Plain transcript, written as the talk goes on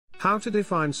How to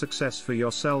Define Success for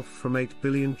Yourself from 8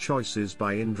 Billion Choices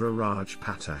by Indra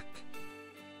Pathak.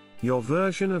 Your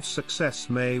version of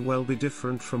success may well be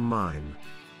different from mine.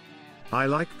 I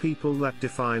like people that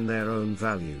define their own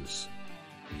values.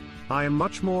 I am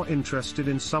much more interested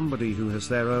in somebody who has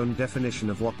their own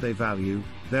definition of what they value,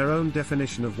 their own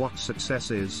definition of what success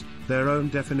is, their own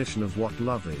definition of what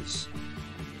love is.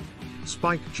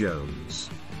 Spike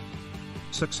Jones.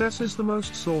 Success is the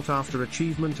most sought-after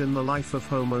achievement in the life of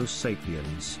Homo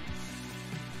Sapiens.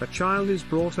 A child is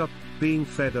brought up, being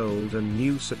fed old and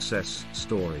new success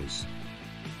stories.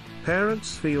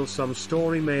 Parents feel some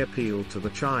story may appeal to the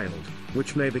child,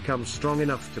 which may become strong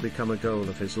enough to become a goal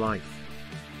of his life.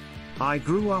 I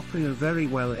grew up in a very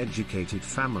well-educated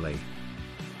family.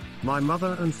 My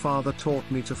mother and father taught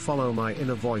me to follow my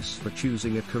inner voice for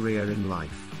choosing a career in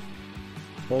life.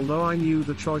 Although I knew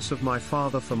the choice of my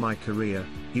father for my career,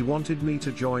 he wanted me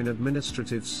to join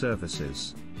administrative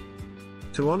services.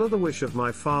 To honor the wish of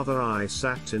my father, I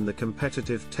sat in the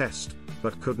competitive test,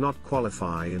 but could not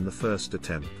qualify in the first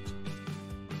attempt.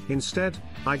 Instead,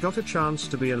 I got a chance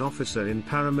to be an officer in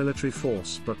paramilitary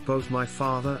force, but both my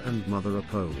father and mother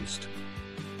opposed.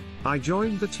 I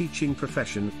joined the teaching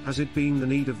profession, as it being the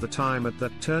need of the time at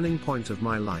that turning point of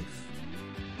my life.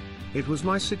 It was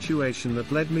my situation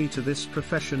that led me to this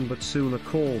profession, but soon a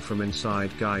call from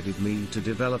inside guided me to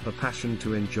develop a passion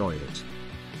to enjoy it.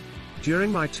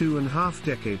 During my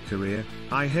 2.5-decade career,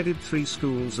 I headed 3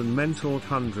 schools and mentored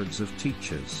hundreds of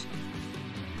teachers.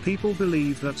 People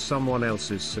believe that someone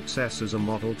else's success is a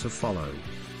model to follow.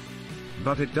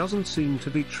 But it doesn't seem to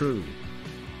be true.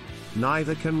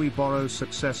 Neither can we borrow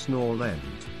success nor lend.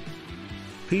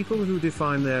 People who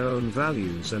define their own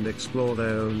values and explore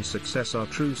their own success are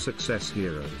true success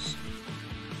heroes.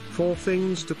 4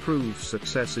 things to prove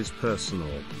success is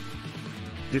personal.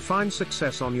 Define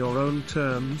success on your own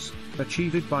terms,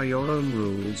 achieve it by your own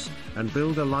rules, and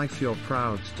build a life you're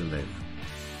proud to live.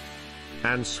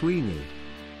 Anne Sweeney.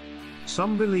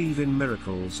 Some believe in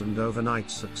miracles and overnight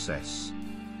success.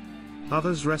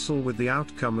 Others wrestle with the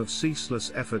outcome of ceaseless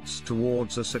efforts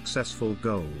towards a successful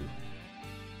goal.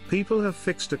 People have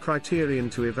fixed a criterion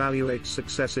to evaluate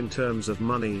success in terms of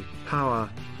money, power,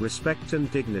 respect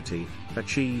and dignity,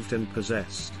 achieved and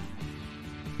possessed.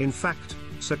 In fact,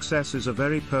 success is a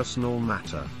very personal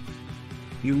matter.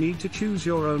 You need to choose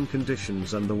your own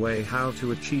conditions and the way how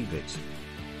to achieve it.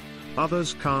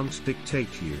 Others can't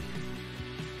dictate you.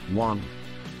 1.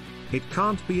 It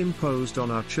can't be imposed on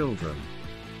our children.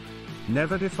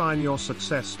 Never define your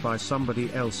success by somebody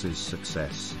else's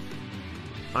success.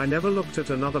 I never looked at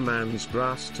another man's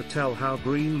grass to tell how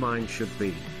green mine should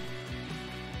be.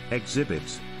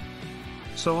 Exhibit.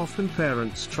 So often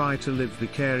parents try to live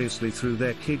vicariously through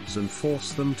their kids and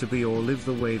force them to be or live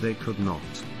the way they could not.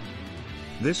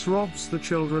 This robs the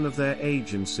children of their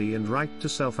agency and right to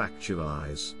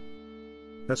self-actualize.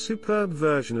 A superb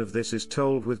version of this is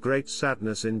told with great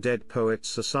sadness in Dead Poets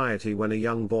Society, when a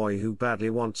young boy who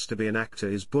badly wants to be an actor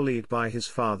is bullied by his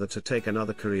father to take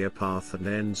another career path and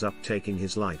ends up taking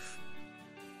his life.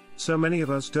 So many of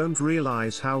us don't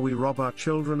realize how we rob our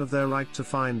children of their right to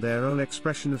find their own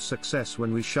expression of success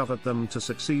when we shove at them to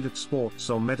succeed at sports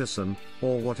or medicine,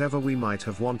 or whatever we might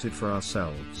have wanted for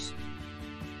ourselves.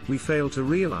 We fail to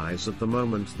realize at the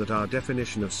moment that our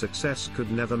definition of success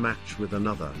could never match with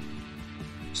another.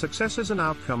 Success is an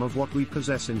outcome of what we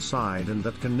possess inside, and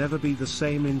that can never be the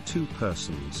same in 2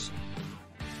 persons.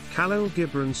 Khalil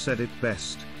Gibran said it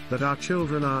best, that our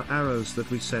children are arrows that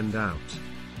we send out.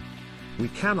 We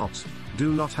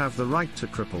do not have the right to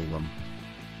cripple them.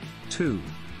 2.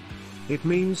 It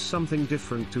means something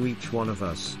different to each one of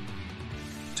us.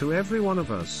 To every one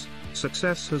of us,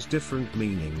 success has different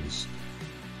meanings.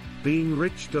 Being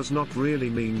rich does not really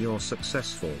mean you're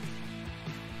successful.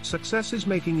 Success is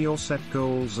making your set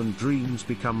goals and dreams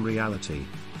become reality.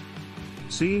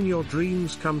 Seeing your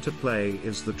dreams come to play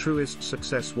is the truest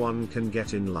success one can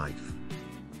get in life.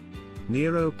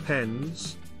 Nero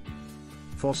pens.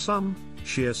 For some,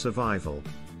 sheer survival.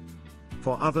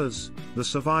 For others, the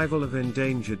survival of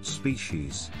endangered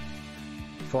species.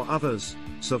 For others,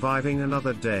 surviving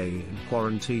another day in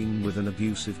quarantine with an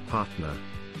abusive partner.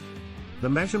 The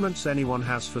measurements anyone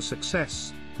has for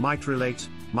success might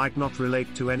not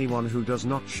relate to anyone who does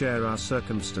not share our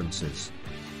circumstances.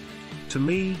 To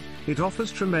me, it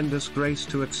offers tremendous grace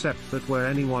to accept that where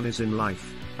anyone is in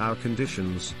life, our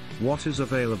conditions, what is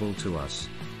available to us.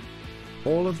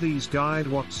 All of these guide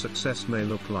what success may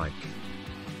look like.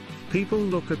 People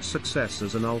look at success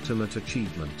as an ultimate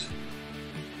achievement.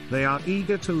 They are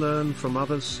eager to learn from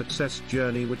others' success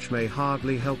journey, which may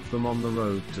hardly help them on the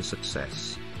road to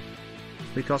success.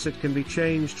 because it can be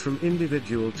changed from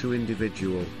individual to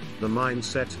individual, the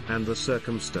mindset and the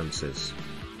circumstances.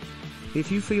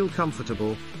 If you feel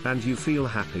comfortable, and you feel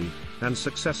happy, and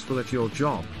successful at your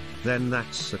job, then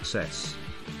that's success.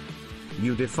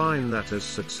 You define that as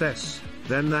success,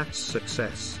 then that's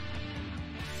success.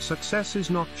 Success is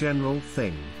not general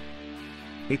thing.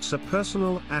 It's a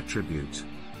personal attribute.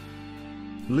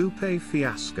 Lupe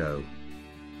Fiasco.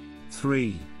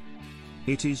 3.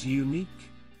 It is unique